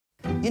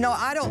You know,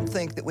 I don't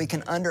think that we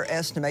can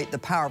underestimate the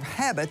power of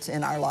habits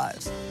in our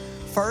lives.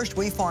 First,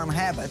 we form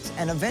habits,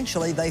 and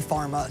eventually they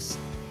form us.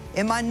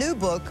 In my new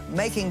book,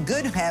 Making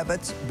Good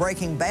Habits,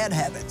 Breaking Bad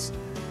Habits,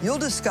 you'll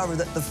discover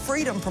that the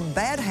freedom from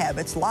bad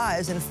habits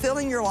lies in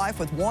filling your life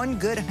with one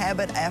good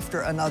habit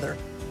after another.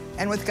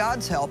 And with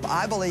God's help,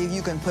 I believe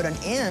you can put an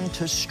end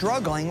to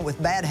struggling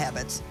with bad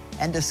habits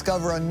and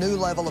discover a new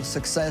level of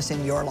success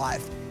in your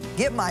life.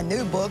 Get my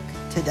new book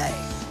today.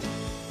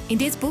 In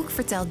dit boek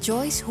vertelt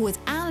Joyce hoe het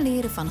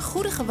aanleren van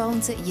goede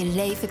gewoonten je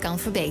leven kan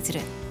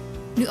verbeteren.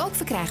 Nu ook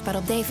verkrijgbaar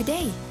op DVD.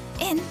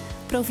 En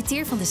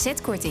profiteer van de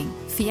setkorting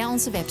via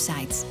onze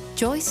website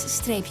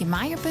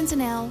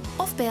joyce-meyer.nl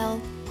of bel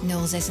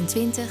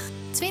 026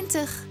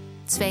 20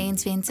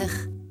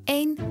 22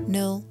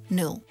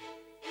 100.